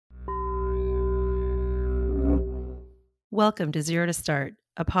Welcome to Zero to Start,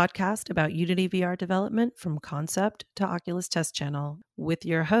 a podcast about Unity VR development from concept to Oculus Test Channel with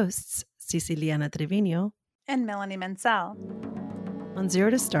your hosts, Ceciliana Trevino and Melanie Mansell. On Zero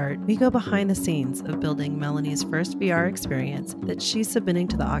to Start, we go behind the scenes of building Melanie's first VR experience that she's submitting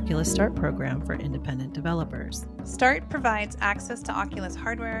to the Oculus Start program for independent developers. Start provides access to Oculus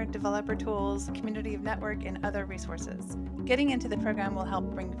hardware, developer tools, community of network, and other resources. Getting into the program will help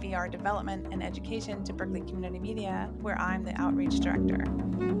bring VR development and education to Berkeley Community Media, where I'm the outreach director.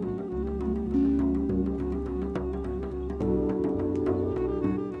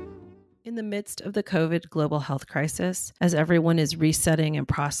 In the midst of the COVID global health crisis, as everyone is resetting and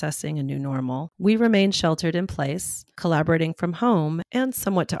processing a new normal, we remain sheltered in place, collaborating from home, and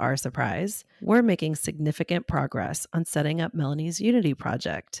somewhat to our surprise, we're making significant progress on setting up Melanie's Unity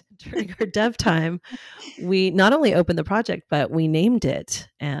project. During her dev time, we not only opened the project, but we named it,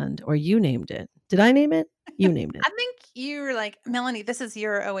 or you named it. Did I name it? You named it. I think you were like, Melanie, this is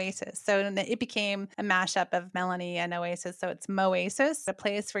your oasis. So it became a mashup of Melanie and Oasis. So it's Moasis, a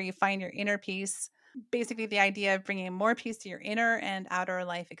place where you find your inner peace. Basically, the idea of bringing more peace to your inner and outer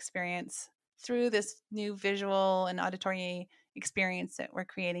life experience through this new visual and auditory experience that we're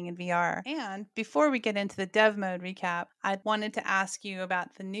creating in VR. And before we get into the dev mode recap, I wanted to ask you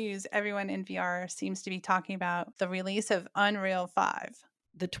about the news. Everyone in VR seems to be talking about the release of Unreal 5.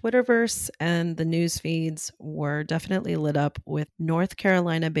 The Twitterverse and the news feeds were definitely lit up with North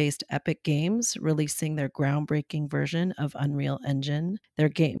Carolina-based Epic Games releasing their groundbreaking version of Unreal Engine, their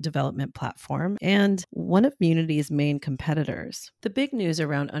game development platform, and one of Unity's main competitors. The big news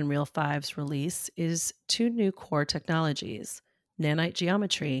around Unreal 5's release is two new core technologies, Nanite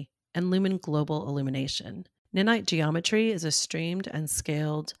Geometry and Lumen Global Illumination. Nanite Geometry is a streamed and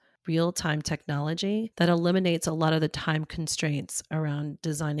scaled real-time technology that eliminates a lot of the time constraints around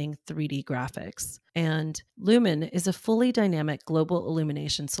designing 3D graphics. And Lumen is a fully dynamic global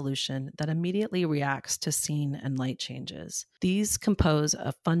illumination solution that immediately reacts to scene and light changes. These compose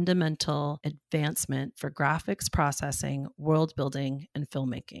a fundamental advancement for graphics processing, world building, and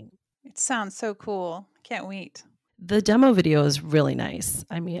filmmaking. It sounds so cool. Can't wait. The demo video is really nice.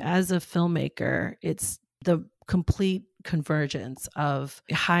 I mean, as a filmmaker, it's the complete convergence of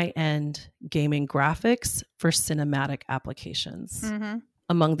high-end gaming graphics for cinematic applications. Mm-hmm.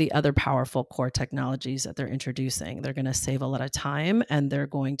 Among the other powerful core technologies that they're introducing, they're going to save a lot of time and they're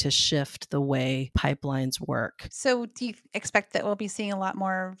going to shift the way pipelines work. So do you expect that we'll be seeing a lot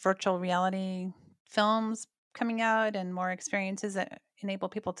more virtual reality films coming out and more experiences that enable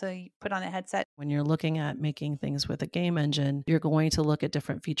people to put on a headset? When you're looking at making things with a game engine, you're going to look at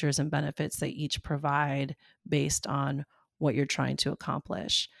different features and benefits they each provide based on what you're trying to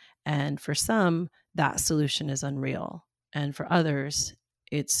accomplish. And for some, that solution is Unreal. And for others,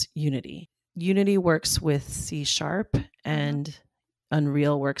 it's Unity. Unity works with C# and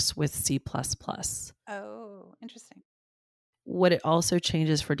Unreal works with C++. Oh, interesting. What it also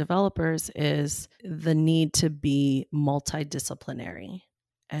changes for developers is the need to be multidisciplinary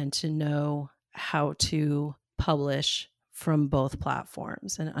and to know how to publish from both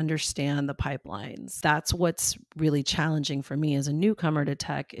platforms and understand the pipelines. That's what's really challenging for me as a newcomer to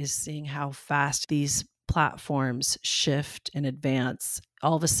tech, is seeing how fast these platforms shift and advance.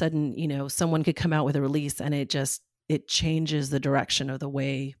 All of a sudden, someone could come out with a release and it changes the direction of the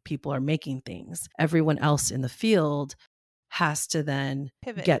way people are making things. Everyone else in the field has to then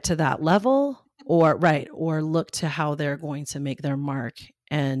pivot, get to that level or look to how they're going to make their mark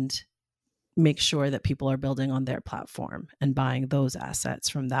and make sure that people are building on their platform and buying those assets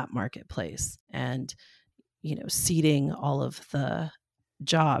from that marketplace and, seeding all of the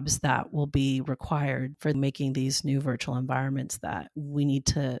jobs that will be required for making these new virtual environments that we need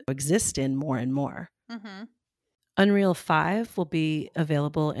to exist in more and more. Mm-hmm. Unreal 5 will be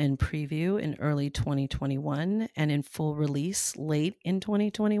available in preview in early 2021 and in full release late in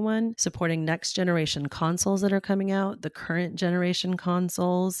 2021, supporting next generation consoles that are coming out, the current generation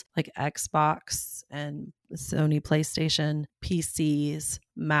consoles like Xbox and Sony PlayStation, PCs,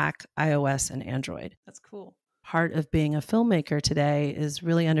 Mac, iOS, and Android. That's cool. Part of being a filmmaker today is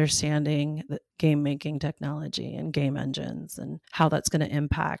really understanding the game making technology and game engines and how that's going to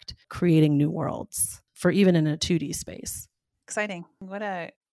impact creating new worlds for even in a 2D space. Exciting. What a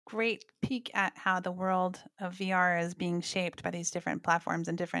great peek at how the world of VR is being shaped by these different platforms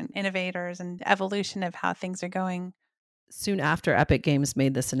and different innovators and evolution of how things are going. Soon after Epic Games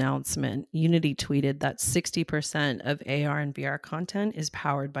made this announcement, Unity tweeted that 60% of AR and VR content is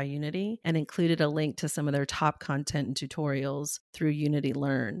powered by Unity and included a link to some of their top content and tutorials through Unity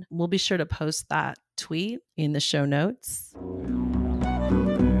Learn. We'll be sure to post that tweet in the show notes.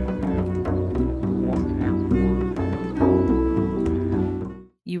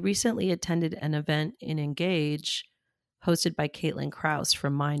 recently attended an event in Engage hosted by Caitlin Krause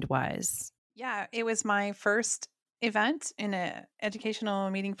from Mindwise. Yeah, it was my first event in an educational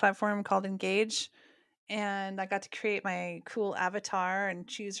meeting platform called Engage. And I got to create my cool avatar and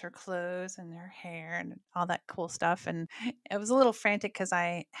choose her clothes and her hair and all that cool stuff. And it was a little frantic because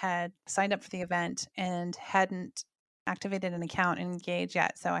I had signed up for the event and hadn't activated an account in Engage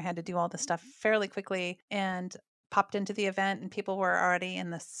yet. So I had to do all this stuff fairly quickly and popped into the event, and people were already in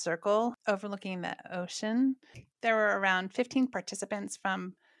the circle overlooking the ocean. There were around 15 participants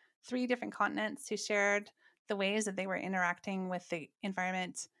from 3 different continents who shared the ways that they were interacting with the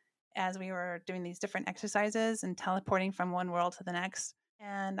environment as we were doing these different exercises and teleporting from one world to the next.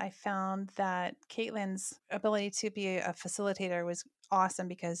 And I found that Caitlin's ability to be a facilitator was awesome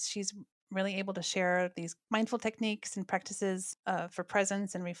because she's really able to share these mindful techniques and practices for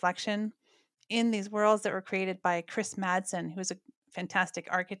presence and reflection in these worlds that were created by Chris Madsen, who's a fantastic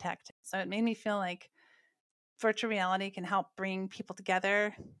architect. So it made me feel like virtual reality can help bring people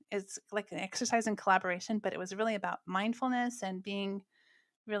together. It's like an exercise in collaboration, but it was really about mindfulness and being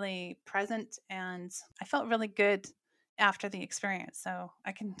really present, and I felt really good after the experience. So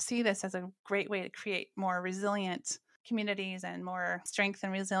I can see this as a great way to create more resilient communities and more strength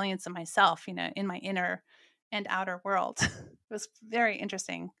and resilience in myself, in my inner and outer world. It was very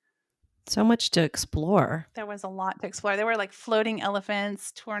interesting. So much to explore. There was a lot to explore. There were like floating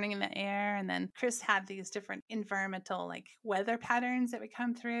elephants twirling in the air, and then Chris had these different environmental like weather patterns that would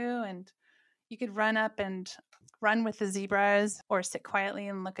come through, and you could run up and run with the zebras or sit quietly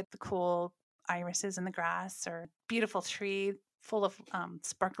and look at the cool irises in the grass or beautiful tree full of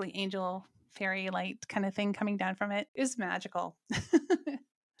sparkly angel fairy light kind of thing coming down from it. It was magical.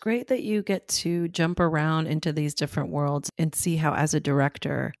 Great that you get to jump around into these different worlds and see how, as a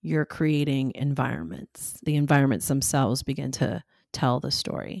director, you're creating environments. The environments themselves begin to tell the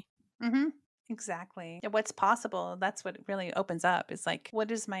story. Mm-hmm. Exactly. What's possible, that's what it really opens up. It's like,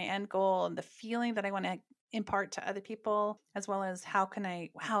 what is my end goal and the feeling that I want to impart to other people, as well as how can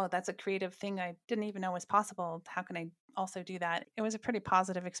wow, that's a creative thing I didn't even know was possible. How can I also do that? It was a pretty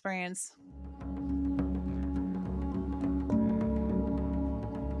positive experience.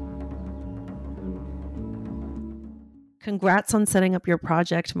 Congrats on setting up your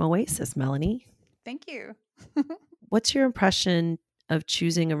project Moasis, Melanie. Thank you. What's your impression of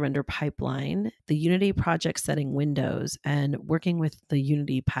choosing a render pipeline, the Unity project setting windows, and working with the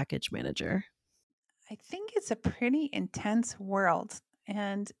Unity package manager? I think it's a pretty intense world,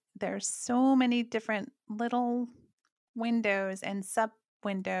 and there's so many different little windows and sub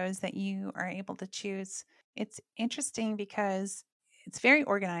windows that you are able to choose. It's interesting because it's very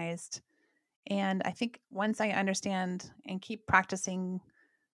organized. And I think once I understand and keep practicing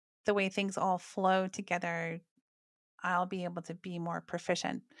the way things all flow together, I'll be able to be more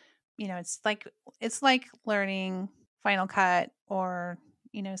proficient. It's like learning Final Cut or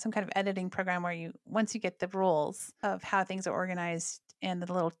some kind of editing program where once you get the rules of how things are organized and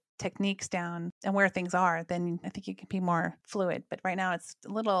the little techniques down and where things are, then I think you can be more fluid. But right now it's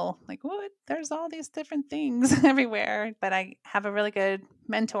a little like, what? There's all these different things everywhere. But I have a really good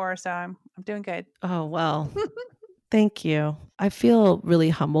mentor, so I'm doing good. Oh, well, thank you. I feel really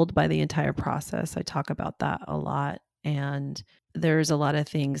humbled by the entire process. I talk about that a lot. And there's a lot of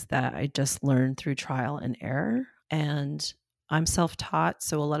things that I just learned through trial and error. And I'm self-taught,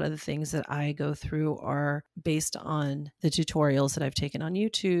 so a lot of the things that I go through are based on the tutorials that I've taken on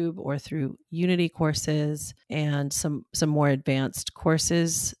YouTube or through Unity courses and some more advanced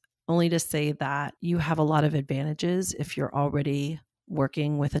courses, only to say that you have a lot of advantages if you're already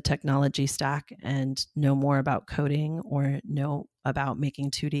working with a technology stack and know more about coding or know about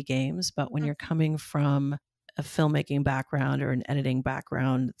making 2D games. But when you're coming from a filmmaking background or an editing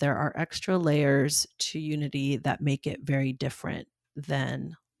background, there are extra layers to Unity that make it very different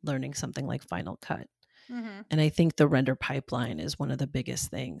than learning something like Final Cut. Mm-hmm. And I think the render pipeline is one of the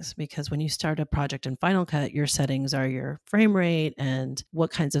biggest things, because when you start a project in Final Cut, your settings are your frame rate and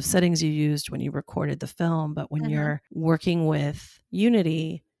what kinds of settings you used when you recorded the film. But when you're working with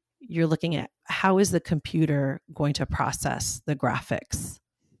Unity, you're looking at how is the computer going to process the graphics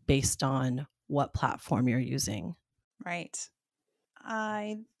based on what platform you're using. Right.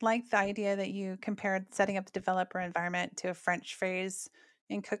 I like the idea that you compared setting up the developer environment to a French phrase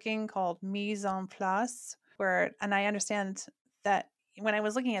in cooking called mise en place, and I understand that when I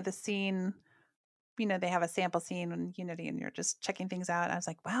was looking at the scene, they have a sample scene in Unity and you're just checking things out. I was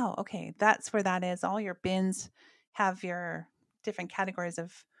like, wow, okay, that's where that is. All your bins have your different categories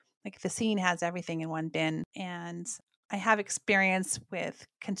of, like, the scene has everything in one bin. And I have experience with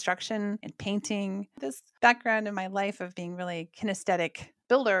construction and painting. This background in my life of being really kinesthetic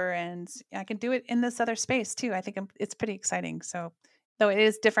builder, and I can do it in this other space too. I think it's pretty exciting. So though it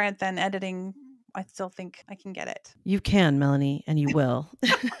is different than editing, I still think I can get it. You can, Melanie, and you will.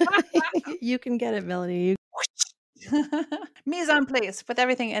 You can get it, Melanie. Mise en place, with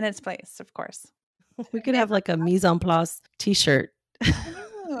everything in its place, of course. We could have like a mise en place t-shirt.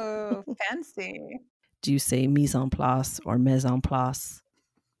 Oh, fancy. Do you say mise en place or mise en place?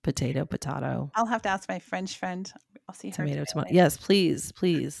 Potato, potato. I'll have to ask my French friend. I'll see her. Tomato, tomato. Yes, please,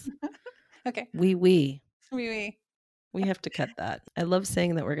 please. Okay. Oui. Oui. We have to cut that. I love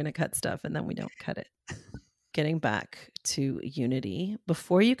saying that we're going to cut stuff and then we don't cut it. Getting back to Unity,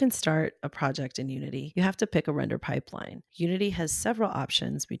 before you can start a project in Unity, you have to pick a render pipeline. Unity has several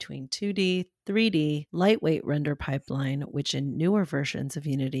options between 2D, 3D, lightweight render pipeline, which in newer versions of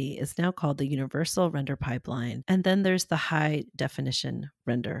Unity is now called the Universal Render Pipeline, and then there's the High Definition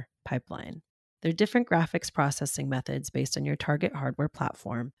Render Pipeline. There are different graphics processing methods based on your target hardware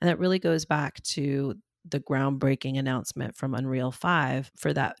platform, and that really goes back to the groundbreaking announcement from Unreal 5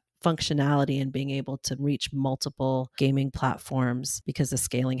 for that functionality and being able to reach multiple gaming platforms because the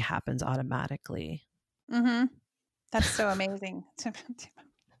scaling happens automatically. Mm-hmm. That's so amazing.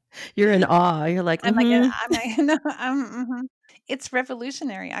 You're in awe. You're like, It's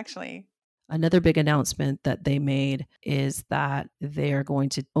revolutionary, actually. Another big announcement that they made is that they are going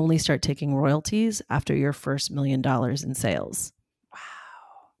to only start taking royalties after your first $1 million in sales. Wow.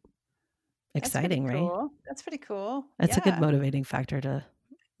 Exciting, right? Cool. That's pretty cool. That's a good motivating factor to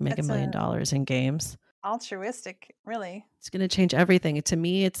make $1 million in games. Altruistic, really. It's going to change everything. To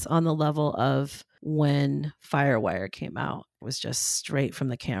me, it's on the level of when Firewire came out. It was just straight from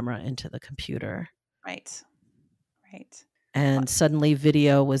the camera into the computer. Right. And suddenly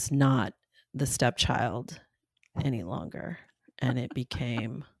video was not the stepchild any longer. And it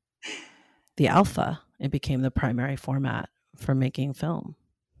became the alpha. It became the primary format for making film.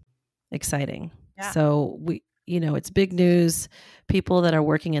 Exciting. Yeah. So it's big news. People that are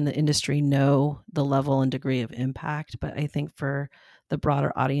working in the industry know the level and degree of impact, but I think for the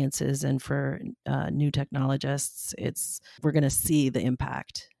broader audiences and for new technologists, we're going to see the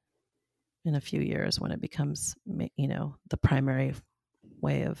impact in a few years when it becomes, the primary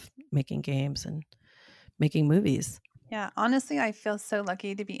way of making games and making movies. Yeah, honestly, I feel so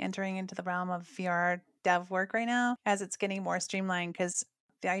lucky to be entering into the realm of VR dev work right now as it's getting more streamlined, because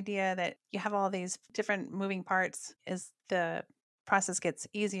the idea that you have all these different moving parts is the process gets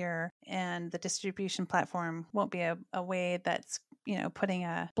easier, and the distribution platform won't be a way that's putting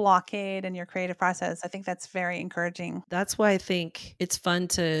a blockade in your creative process. I think that's very encouraging. That's why I think it's fun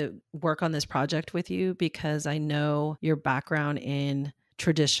to work on this project with you, because I know your background in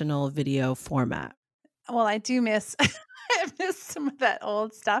traditional video format. Well, I do miss I miss some of that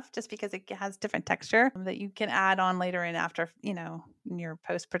old stuff just because it has different texture that you can add on later and after, in your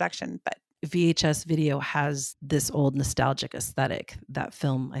post-production. But VHS video has this old nostalgic aesthetic that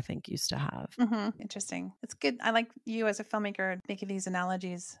film, I think, used to have. Mm-hmm. Interesting. It's good. I like you as a filmmaker making these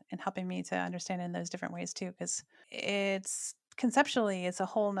analogies and helping me to understand in those different ways too, because it's conceptually, it's a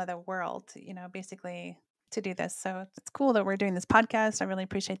whole nother world, basically to do this. So it's cool that we're doing this podcast. I really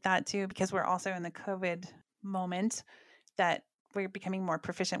appreciate that too, because we're also in the COVID moment that we're becoming more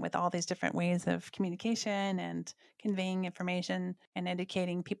proficient with all these different ways of communication and conveying information and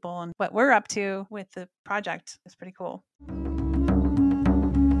educating people on what we're up to with the project. It's pretty cool.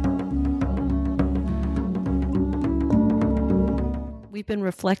 We've been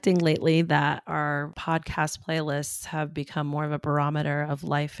reflecting lately that our podcast playlists have become more of a barometer of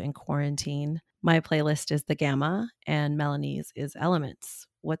life in quarantine. My playlist is The Gamma and Melanie's is Elements.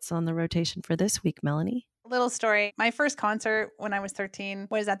 What's on the rotation for this week, Melanie? Little story. My first concert when I was 13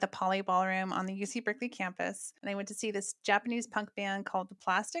 was at the Poly Ballroom on the UC Berkeley campus. And I went to see this Japanese punk band called The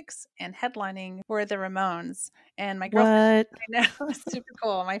Plastics, and headlining were the Ramones. And my girlfriend, I know, it was super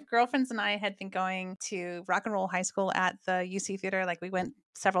cool. My girlfriends and I had been going to rock and roll high school at the UC Theater. Like, we went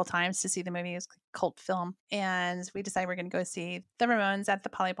several times to see the movie. It was a cult film. And we decided we're going to go see the Ramones at the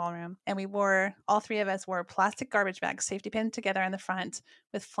Poly Ballroom. And all three of us wore plastic garbage bags, safety pinned together in the front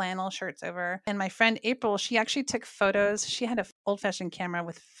with flannel shirts over. And my friend April, she actually took photos. She had an old-fashioned camera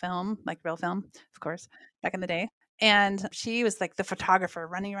with film, like real film, of course, back in the day. And she was like the photographer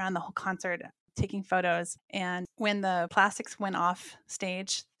running around the whole concert taking photos. And when the Plastics went off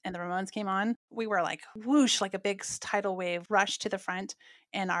stage and the Ramones came on, we were like whoosh, like a big tidal wave rush to the front,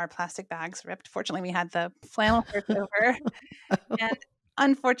 and our plastic bags ripped. Fortunately, we had the flannel shirts over. And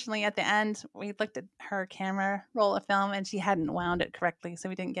Unfortunately, at the end, we looked at her camera roll of film and she hadn't wound it correctly, so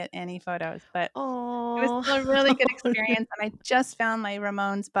we didn't get any photos. But it was Oh, still a really good experience. And I just found my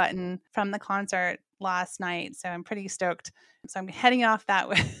Ramones button from the concert last night, so I'm pretty stoked. So I'm heading off that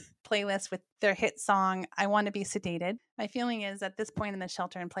playlist with their hit song, I Want to Be Sedated. My feeling is at this point in the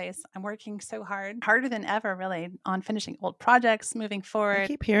shelter in place, I'm working so hard, harder than ever, really, on finishing old projects, moving I forward.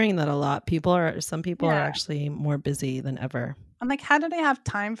 keep hearing that a lot. Some people are actually more busy than ever. I'm like, how did I have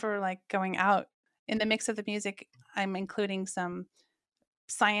time for like going out? In the mix of the music, I'm including some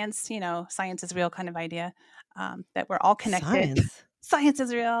science, science is real kind of idea, that we're all connected. Science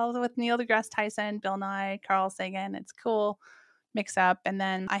is real with Neil deGrasse Tyson, Bill Nye, Carl Sagan. It's cool. Mix up. And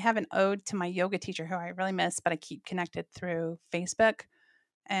then I have an ode to my yoga teacher who I really miss, but I keep connected through Facebook.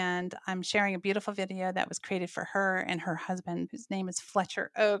 And I'm sharing a beautiful video that was created for her and her husband, whose name is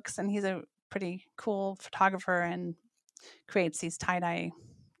Fletcher Oakes. And he's a pretty cool photographer and creates these tie-dye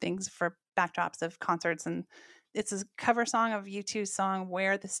things for backdrops of concerts. And it's a cover song of U2's song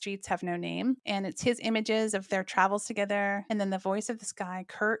Where the Streets Have No Name. And it's his images of their travels together. And then the voice of this guy,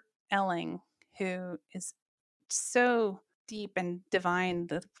 Kurt Elling, who is so deep and divine.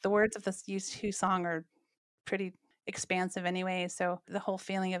 The words of this U2 song are pretty expansive anyway. So the whole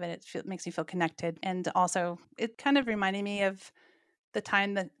feeling of it makes me feel connected. And also it kind of reminded me of the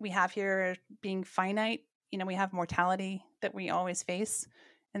time that we have here being finite. We have mortality that we always face.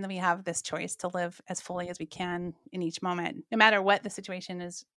 And then we have this choice to live as fully as we can in each moment, no matter what the situation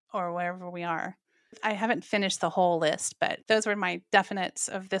is or wherever we are. I haven't finished the whole list, but those were my definites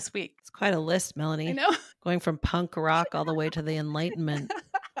of this week. It's quite a list, Melanie. I know. Going from punk rock all the way to the Enlightenment.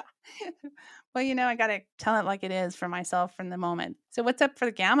 Well, I got to tell it like it is for myself in the moment. So what's up for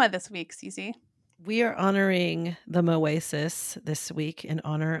the Gamma this week, Cece? We are honoring the Moasis this week in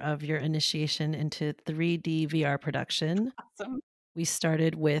honor of your initiation into 3D VR production. Awesome. We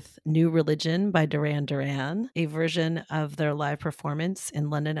started with New Religion by Duran Duran, a version of their live performance in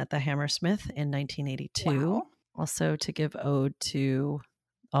London at the Hammersmith in 1982. Wow. Also to give ode to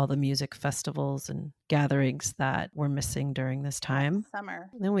all the music festivals and gatherings that were missing during this time. Summer.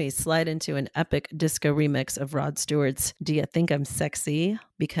 Then we slide into an epic disco remix of Rod Stewart's Do You Think I'm Sexy?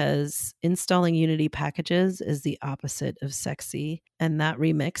 Because installing Unity packages is the opposite of sexy. And that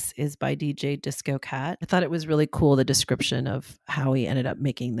remix is by DJ Disco Cat. I thought it was really cool, the description of how he ended up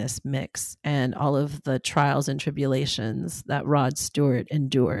making this mix and all of the trials and tribulations that Rod Stewart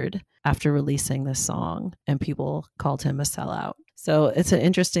endured after releasing this song, and people called him a sellout. So it's an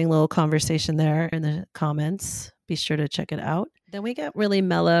interesting little conversation there in the comments. Be sure to check it out. Then we get really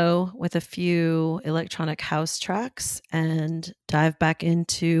mellow with a few electronic house tracks and dive back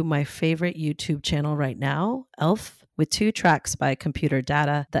into my favorite YouTube channel right now, Elf, with 2 tracks by Computer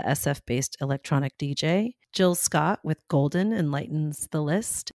Data, the SF-based electronic DJ. Jill Scott with Golden enlightens the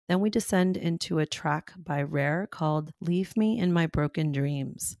list. Then we descend into a track by Rare called Leave Me in My Broken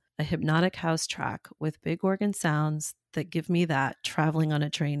Dreams, a hypnotic house track with big organ sounds that give me that traveling on a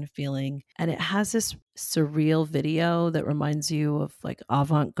train feeling. And it has this surreal video that reminds you of like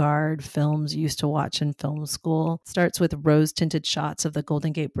avant-garde films you used to watch in film school. It starts with rose-tinted shots of the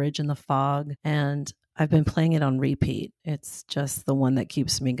Golden Gate Bridge in the fog, and I've been playing it on repeat. It's just the one that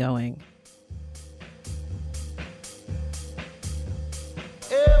keeps me going.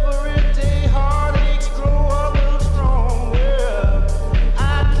 Every day heartaches grow up and strong. Yeah,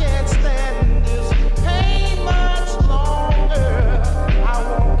 I can't stand this pain much longer. I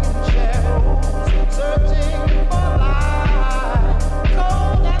walk in shadows, searching for light,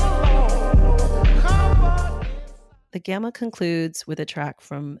 cold and alone, no comfort. The Gamma concludes with a track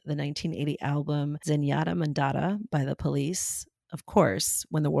from the 1980 album Zenyatta Mandata by The Police. Of course,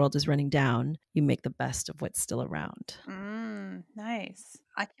 when the world is running down, you make the best of what's still around. Nice.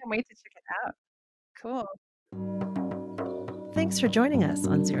 I can't wait to check it out. Cool. Thanks for joining us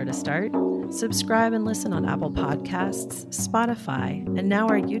on Zero to Start. Subscribe and listen on Apple Podcasts, Spotify, and now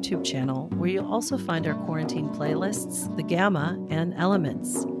our YouTube channel, where you'll also find our quarantine playlists, The Gamma, and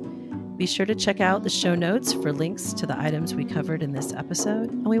Elements. Be sure to check out the show notes for links to the items we covered in this episode.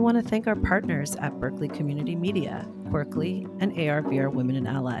 And we want to thank our partners at Berkeley Community Media, Quirkly, and ARVR Women and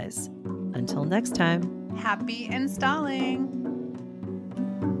Allies. Until next time. Happy installing.